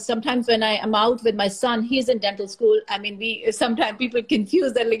 Sometimes when I am out with my son, he's in dental school. I mean, sometimes people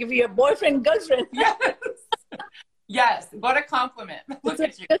confuse that, like if you're boyfriend, girlfriend. Yes. Yes. What a compliment. Look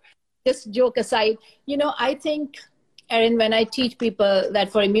at you. Just joke aside, I think, Erin, when I teach people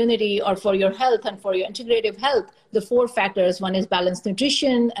that for immunity or for your health and for your integrative health, the 4 factors, one is balanced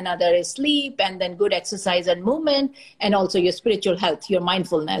nutrition, another is sleep, and then good exercise and movement, and also your spiritual health, your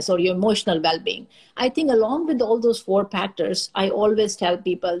mindfulness or your emotional well-being. I think along with all those 4 factors, I always tell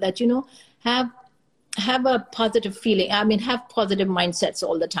people that, have a positive feeling. I mean, have positive mindsets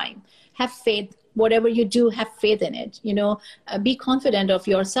all the time. Have faith. Whatever you do, have faith in it. Be confident of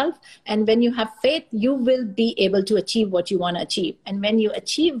yourself. And when you have faith, you will be able to achieve what you want to achieve. And when you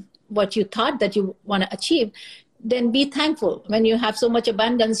achieve what you thought that you want to achieve, then be thankful. When you have so much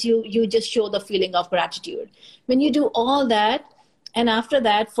abundance, you just show the feeling of gratitude. When you do all that, and after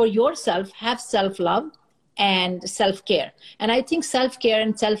that, for yourself, have self-love and self-care. And I think self-care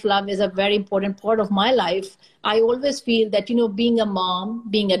and self-love is a very important part of my life. I always feel that, being a mom,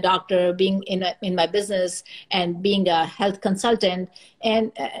 being a doctor, being in my business and being a health consultant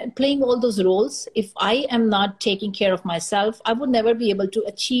and playing all those roles, if I am not taking care of myself, I would never be able to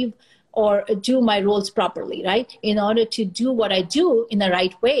achieve or do my roles properly, right? In order to do what I do in the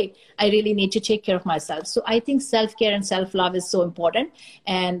right way, I really need to take care of myself. So I think self-care and self-love is so important.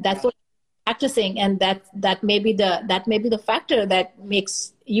 And that's what practicing, and that may be the factor that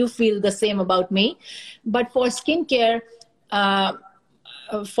makes you feel the same about me. But for skincare,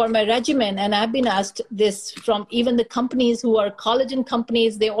 for my regimen, and I've been asked this from even the companies who are collagen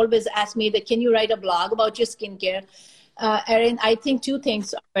companies, they always ask me that, can you write a blog about your skincare? Erin, I think 2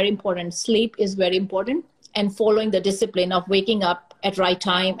 things are very important. Sleep is very important, and following the discipline of waking up at right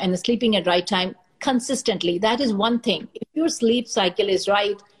time and sleeping at right time consistently. That is one thing. If your sleep cycle is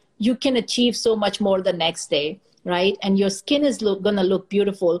right, you can achieve so much more the next day, right? And your skin is going to look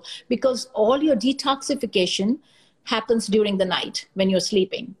beautiful because all your detoxification happens during the night when you're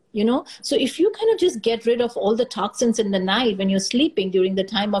sleeping, So if you kind of just get rid of all the toxins in the night when you're sleeping during the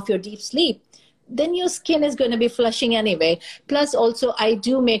time of your deep sleep, then your skin is going to be flushing anyway. Plus also, I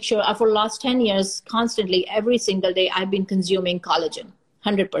do make sure for the last 10 years, constantly, every single day, I've been consuming collagen,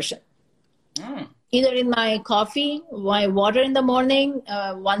 100%. Either in my coffee, my water in the morning,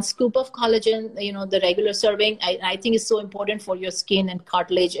 1 scoop of collagen, the regular serving. I think is so important for your skin and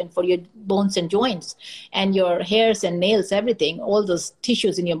cartilage and for your bones and joints and your hairs and nails, everything, all those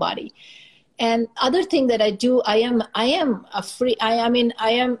tissues in your body. And other thing that I do, I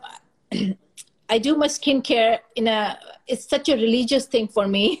do my skincare it's such a religious thing for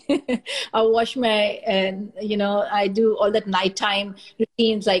me. I wash I do all that nighttime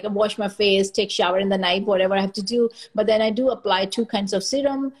routines, like I wash my face, take shower in the night, whatever I have to do. But then I do apply 2 kinds of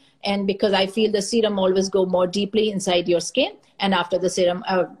serum. And because I feel the serum always go more deeply inside your skin. And after the serum,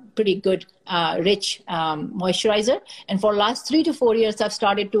 a pretty good, rich moisturizer. And for the last 3 to 4 years, I've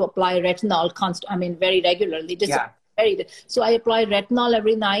started to apply retinol very regularly. So I apply retinol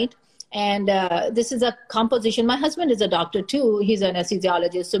every night. And this is a composition. My husband is a doctor too. He's an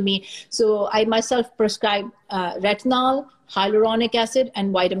anesthesiologist. So I myself prescribe retinol, hyaluronic acid,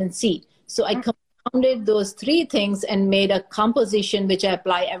 and vitamin C. So I compounded those 3 things and made a composition which I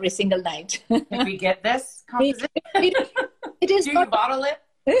apply every single night. Can we get this composition? It is. Do you bottle it?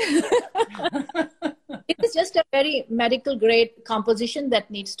 It is just a very medical grade composition that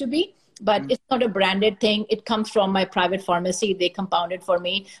needs to be. But it's not a branded thing. It comes from my private pharmacy. They compound it for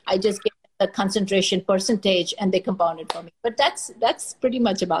me. I just get the concentration percentage, and they compound it for me. But that's pretty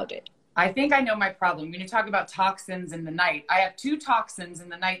much about it. I think I know my problem. When you talk about toxins in the night, I have 2 toxins in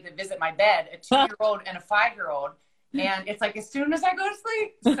the night that visit my bed, a 2-year-old and a 5-year-old. And it's like, as soon as I go to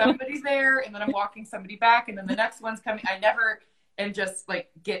sleep, somebody's there, and then I'm walking somebody back, and then the next one's coming. I never am just like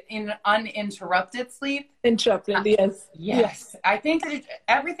get in uninterrupted sleep. Interrupted, yes. Yes. I think that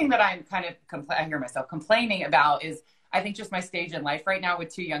everything that I'm kind of, I hear myself complaining about is, I think just my stage in life right now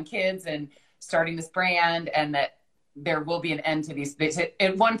with 2 young kids and starting this brand, and that there will be an end to these.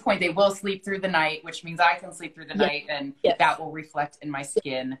 At one point, they will sleep through the night, which means I can sleep through the night, and that will reflect in my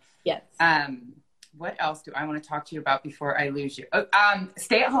skin. Yes. What else do I want to talk to you about before I lose you?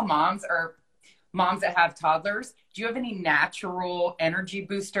 Stay-at-home moms or moms that have toddlers. Do you have any natural energy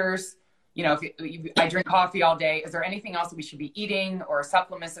boosters? You know, if I drink coffee all day, is there anything else that we should be eating or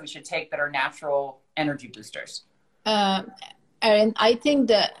supplements that we should take that are natural energy boosters? And I think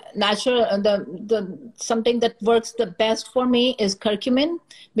the natural, the something that works the best for me is curcumin,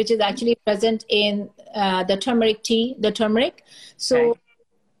 which is actually present in the turmeric tea, So,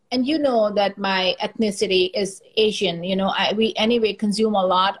 and you know that my ethnicity is Asian. You know, we anyway consume a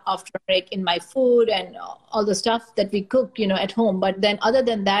lot of turmeric in my food and all the stuff that we cook, you know, at home. But then other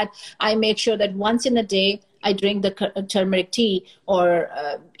than that, I make sure that once in a day, I drink the turmeric tea, or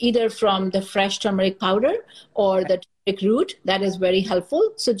either from the fresh turmeric powder or the turmeric root. That is very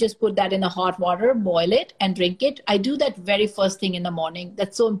helpful. So just put that in a hot water, boil it, and drink it. I do that very first thing in the morning.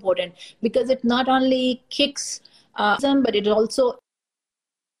 That's so important because it not only kicks but it also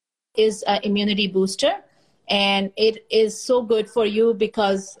is an immunity booster, and it is so good for you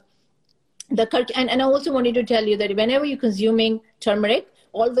because and I also wanted to tell you that whenever you're consuming turmeric,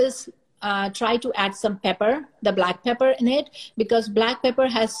 always try to add some pepper, the black pepper in it, because black pepper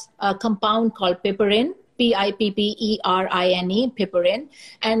has a compound called piperin, Pipperine, piperin,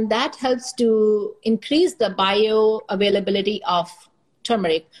 and that helps to increase the bioavailability of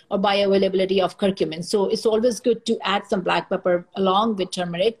turmeric or bioavailability of curcumin. So it's always good to add some black pepper along with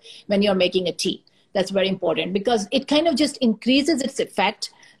turmeric when you're making a tea. That's very important because it kind of just increases its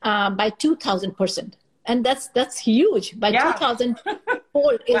effect by 2,000%. And that's huge. By 2,000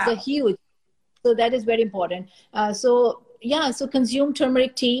 fold is a huge. So that is very important. So consume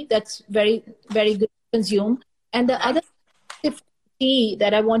turmeric tea. That's very, very good to consume. And the other tea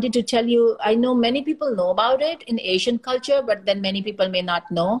that I wanted to tell you, I know many people know about it in Asian culture, but then many people may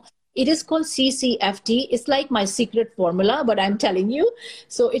not know. It is called CCFT. It's like my secret formula, but I'm telling you.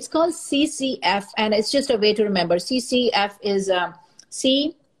 So it's called CCF, and it's just a way to remember. CCF is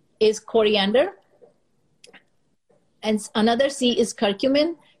C is coriander, and another C is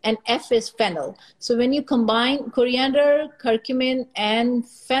curcumin, and F is fennel. So when you combine coriander, curcumin, and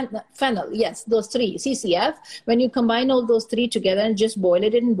fennel, yes, those 3, CCF, when you combine all those 3 together and just boil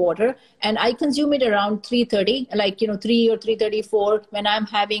it in water, and I consume it around 3:30, like, 3 or 3:34, when I'm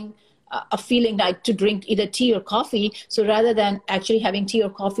having a feeling like to drink either tea or coffee. So rather than actually having tea or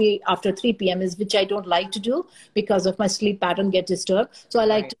coffee after 3 p.m., which I don't like to do because of my sleep pattern get disturbed. So I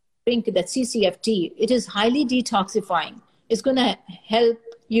like to drink that CCFT. It is highly detoxifying. It's going to help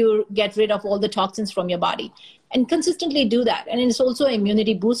you get rid of all the toxins from your body, and consistently do that. And it's also an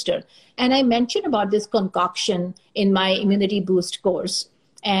immunity booster. And I mentioned about this concoction in my immunity boost course.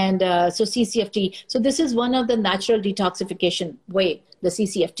 And so CCFT. So this is one of the natural detoxification way, the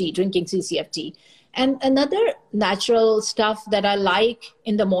CCFT, drinking CCFT. And another natural stuff that I like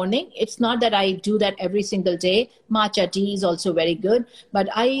in the morning, it's not that I do that every single day. Matcha tea is also very good, but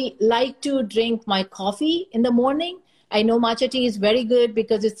I like to drink my coffee in the morning. I know matcha tea is very good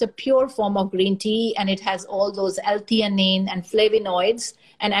because it's a pure form of green tea, and it has all those L-theanine and flavonoids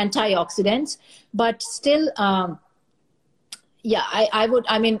and antioxidants. But still, I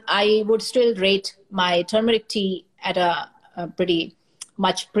would still rate my turmeric tea at a pretty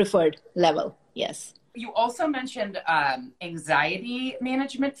much preferred level. Yes. You also mentioned anxiety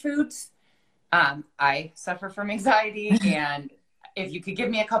management foods. I suffer from anxiety, and if you could give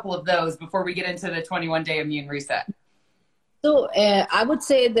me a couple of those before we get into the 21-day immune reset. So I would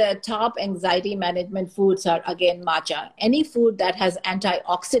say the top anxiety management foods are, again, matcha. Any food that has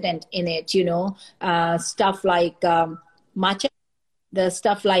antioxidant in it, stuff like matcha, the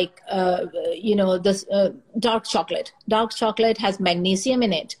stuff like, dark chocolate. Dark chocolate has magnesium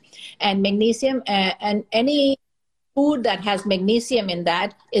in it. And magnesium, and any food that has magnesium in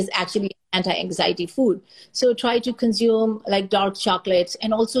that is actually anti-anxiety food. So try to consume like dark chocolates,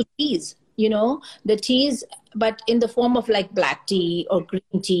 and also teas, the teas, but in the form of like black tea or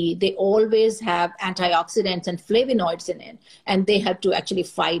green tea. They always have antioxidants and flavonoids in it, and they help to actually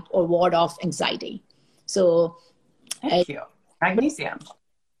fight or ward off anxiety. So thank you. Magnesium.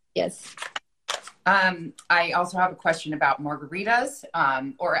 Yes. I also have a question about margaritas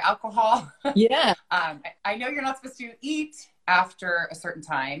or alcohol. Yeah. I know you're not supposed to eat after a certain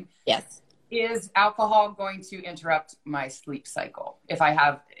time. Yes. Is alcohol going to interrupt my sleep cycle if I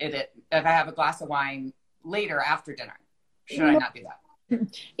have a glass of wine later after dinner? Should I not do that?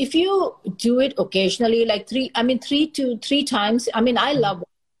 If you do it occasionally, like three to three times. I mean, I love,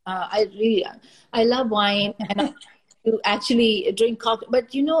 I love wine, and to actually drink coffee.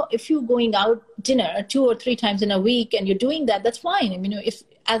 But you know, if you're going out dinner 2 or 3 times in a week and you're doing that, that's fine. I mean, if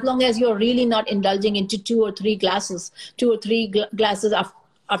as long as you're really not indulging into 2 or 3 glasses, glasses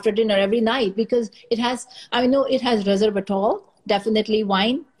after dinner every night, because it has, I know it has resveratrol, definitely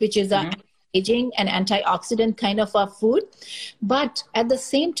wine, which is a aging and antioxidant kind of a food, but at the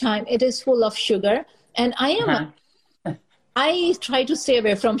same time, it is full of sugar. And I try to stay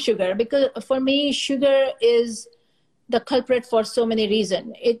away from sugar, because for me, sugar is the culprit for so many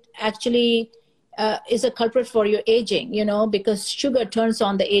reasons. It actually is a culprit for your aging, you know, because sugar turns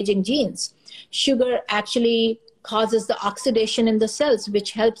on the aging genes. Sugar actually causes the oxidation in the cells,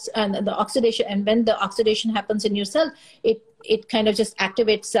 which helps, and the oxidation, and when the oxidation happens in your cell, it kind of just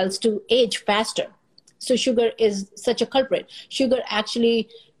activates cells to age faster. So sugar is such a culprit. Sugar actually,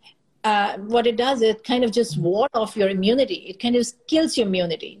 what it does, it kind of just ward off your immunity. It kind of kills your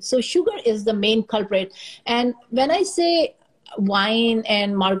immunity. So sugar is the main culprit. And when I say wine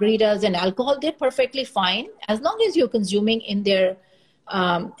and margaritas and alcohol, they're perfectly fine as long as you're consuming in their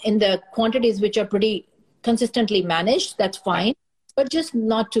in the quantities which are pretty consistently managed. That's fine, but just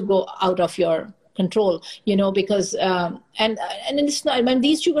not to go out of your control, you know, because and it's not, I mean,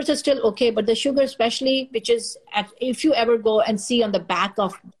 these sugars are still okay, but the sugar especially, which is, if you ever go and see on the back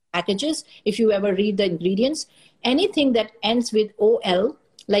of packages, if you ever read the ingredients, anything that ends with OL,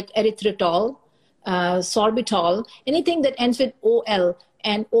 like erythritol, sorbitol, anything that ends with OL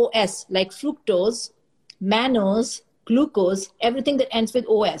and OS, like fructose, mannose, glucose, everything that ends with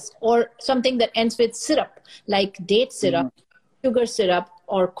OS, or something that ends with syrup, like date syrup, sugar syrup,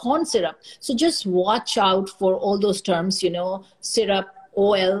 or corn syrup. So just watch out for all those terms, you know, syrup,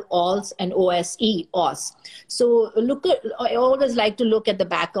 OL, OLS, and OSE, OS. So I always like to look at the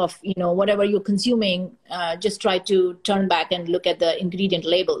back of, you know, whatever you're consuming, just try to turn back and look at the ingredient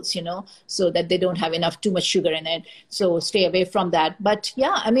labels, you know, so that they don't have too much sugar in it. So stay away from that. But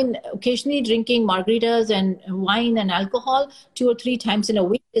yeah, I mean, occasionally drinking margaritas and wine and alcohol 2 or 3 times in a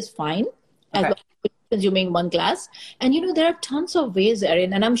week is fine. As well as consuming 1 glass. And, you know, there are tons of ways,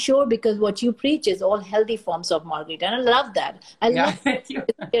 Erin, and I'm sure because what you preach is all healthy forms of margarita. And I love that. I love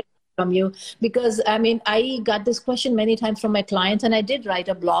it from you, because, I mean, I got this question many times from my clients, and I did write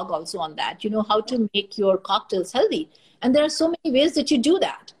a blog also on that, you know, how to make your cocktails healthy. And there are so many ways that you do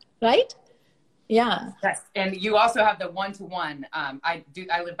that, right? Yeah. Yes. And you also have the 1-to-1. I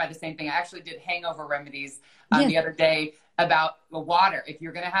live by the same thing. I actually did hangover remedies the other day about the water. If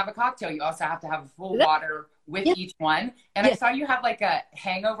you're going to have a cocktail, you also have to have full water with each one. And I saw you have like a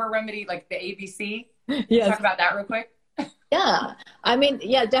hangover remedy, like the ABC. Yes. Talk about that real quick. Yeah. I mean,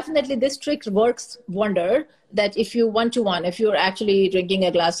 yeah, definitely this trick works wonder, that if you 1-to-1, if you're actually drinking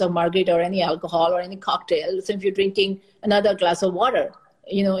a glass of margarita or any alcohol or any cocktail, so if you're drinking another glass of water,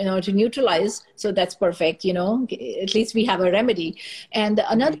 you know, in order to neutralize, so that's perfect, you know, at least we have a remedy. And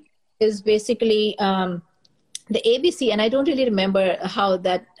another is basically the ABC, and I don't really remember how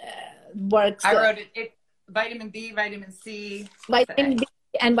that works. I wrote it, vitamin B, vitamin C. Vitamin B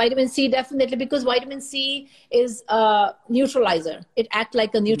and vitamin C, definitely, because vitamin C is a neutralizer. It acts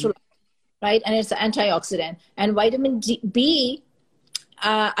like a neutralizer, right? And it's an antioxidant. And vitamin B,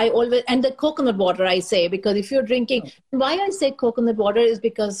 and the coconut water, I say, because if you're drinking, why I say coconut water is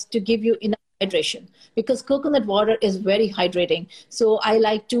because to give you enough hydration, because coconut water is very hydrating. So I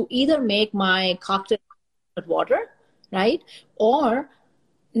like to either make my cocktail coconut water, right? Or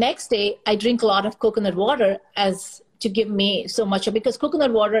next day I drink a lot of coconut water as to give me so much, because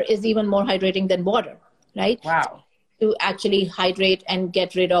coconut water is even more hydrating than water, right? Wow. To actually hydrate and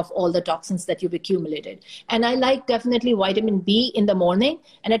get rid of all the toxins that you've accumulated. And I like definitely vitamin B in the morning,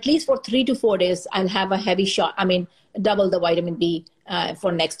 and at least for 3 to 4 days, I'll have a heavy shot. I mean, double the vitamin B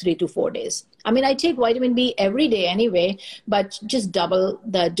for next 3 to 4 days. I mean, I take vitamin B every day anyway, but just double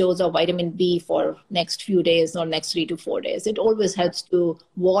the dose of vitamin B for next few days or next 3 to 4 days. It always helps to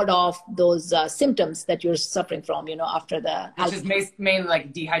ward off those symptoms that you're suffering from, you know, after the... Which is mainly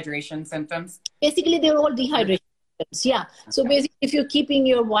like dehydration symptoms? Basically, they're all dehydration. Yeah. So basically, if you're keeping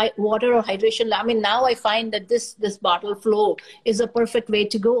your water or hydration, I mean, now I find that this bottle flow is a perfect way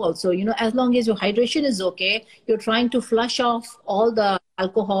to go also. You know, as long as your hydration is okay, you're trying to flush off all the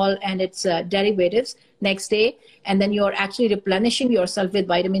alcohol and its derivatives next day, and then you're actually replenishing yourself with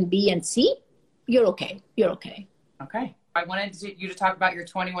vitamin B and C, you're okay. You're okay. Okay. I wanted you to talk about your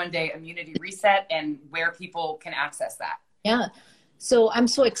 21-day immunity reset and where people can access that. Yeah. So I'm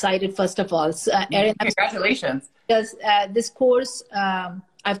so excited, first of all. Erin, congratulations. Because this course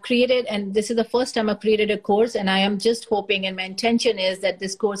I've created, and this is the first time I've created a course, and I am just hoping, and my intention is that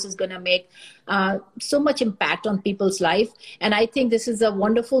this course is going to make so much impact on people's life. And I think this is a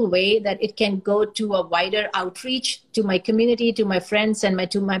wonderful way that it can go to a wider outreach to my community, to my friends, and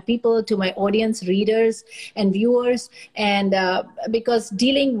to my people, to my audience, readers and viewers. And because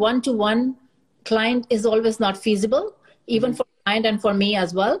dealing one-to-one client is always not feasible, even for client and for me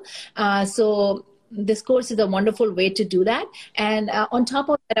as well. So this course is a wonderful way to do that. And on top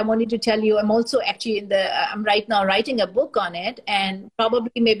of that, I wanted to tell you, I'm also actually I'm right now writing a book on it, and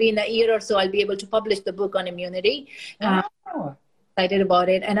probably maybe in a year or so, I'll be able to publish the book on immunity. Excited about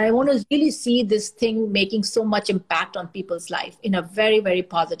it. And I want to really see this thing making so much impact on people's life in a very, very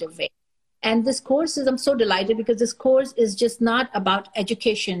positive way. And this course I'm so delighted because this course is just not about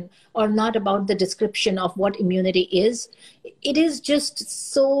education or not about the description of what immunity is. It is just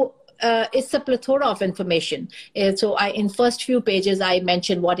so, it's a plethora of information. And so in first few pages, I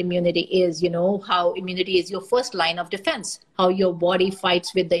mentioned what immunity is, how immunity is your first line of defense, how your body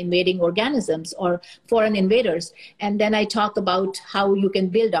fights with the invading organisms or foreign invaders. And then I talk about how you can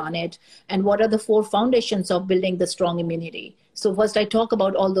build on it and what are the 4 foundations of building the strong immunity. So first I talk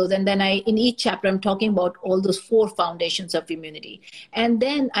about all those, and then in each chapter, I'm talking about all those 4 foundations of immunity. And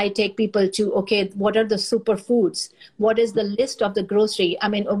then I take people to, okay, what are the superfoods? What is the list of the grocery?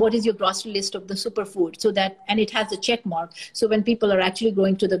 What is your grocery list of the superfood? And it has a check mark. So when people are actually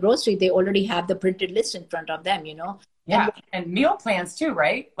going to the grocery, they already have the printed list in front of them, Yeah, and meal plans too,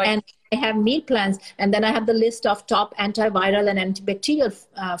 right? And I have meal plans, and then I have the list of top antiviral and antibacterial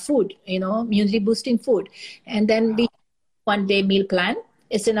food, immunity boosting food. And then we one-day meal plan.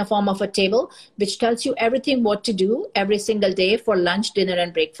 It's in a form of a table, which tells you everything what to do every single day for lunch, dinner,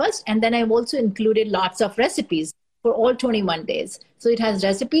 and breakfast. And then I've also included lots of recipes for all 21 days. So it has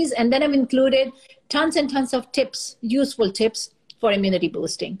recipes, and then I've included tons and tons of tips, useful tips for immunity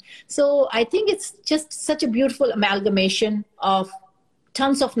boosting. So I think it's just such a beautiful amalgamation of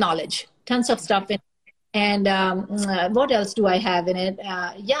tons of knowledge, tons of stuff in. And what else do I have in it?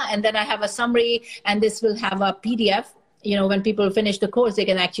 And then I have a summary, and this will have a PDF. When people finish the course, they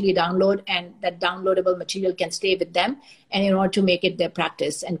can actually download, and that downloadable material can stay with them, and in order to make it their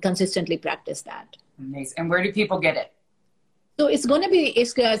practice and consistently practice that. Amazing. And where do people get it? So it's going to be,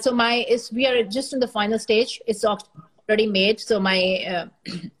 we are just in the final stage. It's already made. So my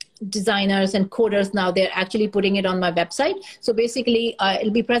designers and coders now, they're actually putting it on my website. So basically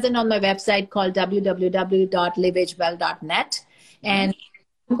it'll be present on my website called www.liveagewell.net. And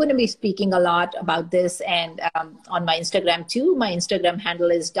I'm going to be speaking a lot about this, and on my Instagram too. My Instagram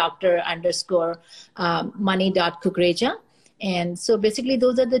handle is Dr._money.kukreja. And so basically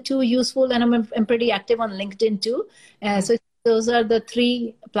those are the 2 useful, and I'm pretty active on LinkedIn too. So those are the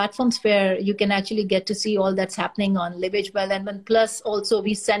 3 platforms where you can actually get to see all that's happening on Live Age Well. And then plus also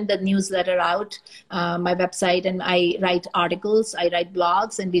we send the newsletter out, my website, and I write articles, I write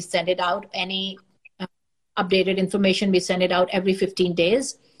blogs, and we send it out. Any updated information, we send it out every 15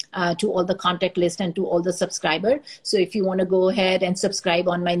 days to all the contact list and to all the subscribers. So if you want to go ahead and subscribe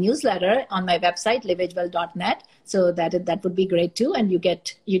on my newsletter on my website, liveagewell.net, so that would be great too. And you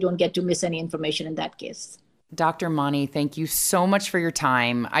don't get to miss any information in that case. Dr. Mani, thank you so much for your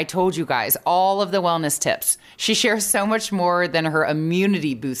time. I told you guys all of the wellness tips. She shares so much more than her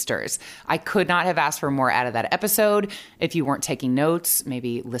immunity boosters. I could not have asked for more out of that episode. If you weren't taking notes,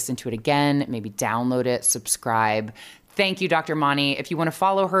 maybe listen to it again, maybe download it, subscribe. Thank you, Dr. Mani. If you want to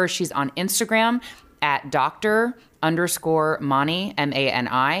follow her, she's on Instagram at Dr._Mani,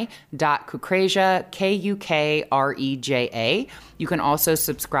 MANI, .Kukreja, KUKREJA. You can also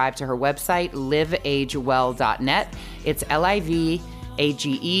subscribe to her website, liveagewell.net. It's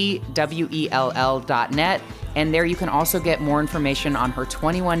LIVAGEWELL.net. And there you can also get more information on her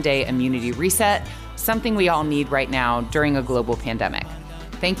 21-day immunity reset, something we all need right now during a global pandemic.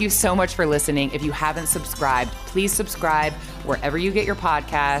 Thank you so much for listening. If you haven't subscribed, please subscribe wherever you get your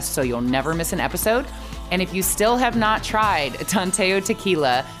podcasts so you'll never miss an episode. And if you still have not tried Tanteo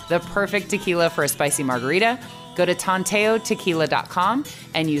Tequila, the perfect tequila for a spicy margarita, go to tanteotequila.com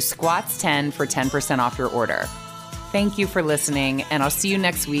and use Squats10 for 10% off your order. Thank you for listening, and I'll see you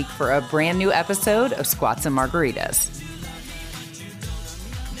next week for a brand new episode of Squats and Margaritas.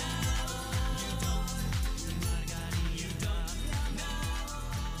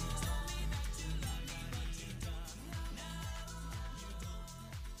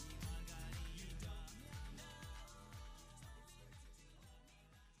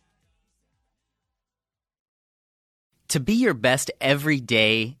 To be your best every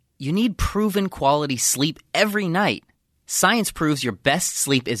day, you need proven quality sleep every night. Science proves your best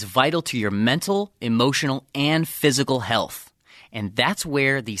sleep is vital to your mental, emotional, and physical health. And that's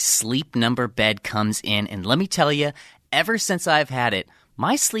where the Sleep Number bed comes in. And let me tell you, ever since I've had it,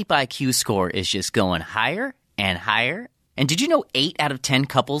 my sleep IQ score is just going higher and higher. And did you know 8 out of 10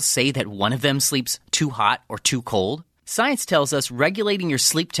 couples say that one of them sleeps too hot or too cold? Science tells us regulating your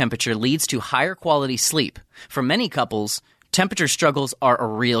sleep temperature leads to higher quality sleep. For many couples, temperature struggles are a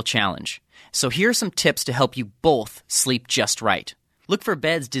real challenge. So here are some tips to help you both sleep just right. Look for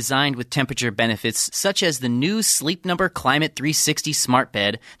beds designed with temperature benefits such as the new Sleep Number Climate 360 smart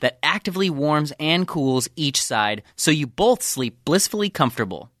bed that actively warms and cools each side so you both sleep blissfully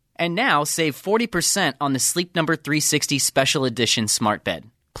comfortable. And now save 40% on the Sleep Number 360 Special Edition smart bed.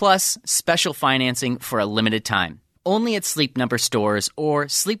 Plus, special financing for a limited time. Only at Sleep Number stores or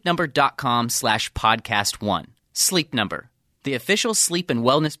sleepnumber.com/podcast1. Sleep Number, the official sleep and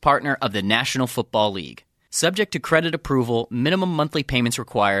wellness partner of the National Football League. Subject to credit approval, minimum monthly payments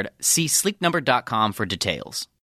required. See sleepnumber.com for details.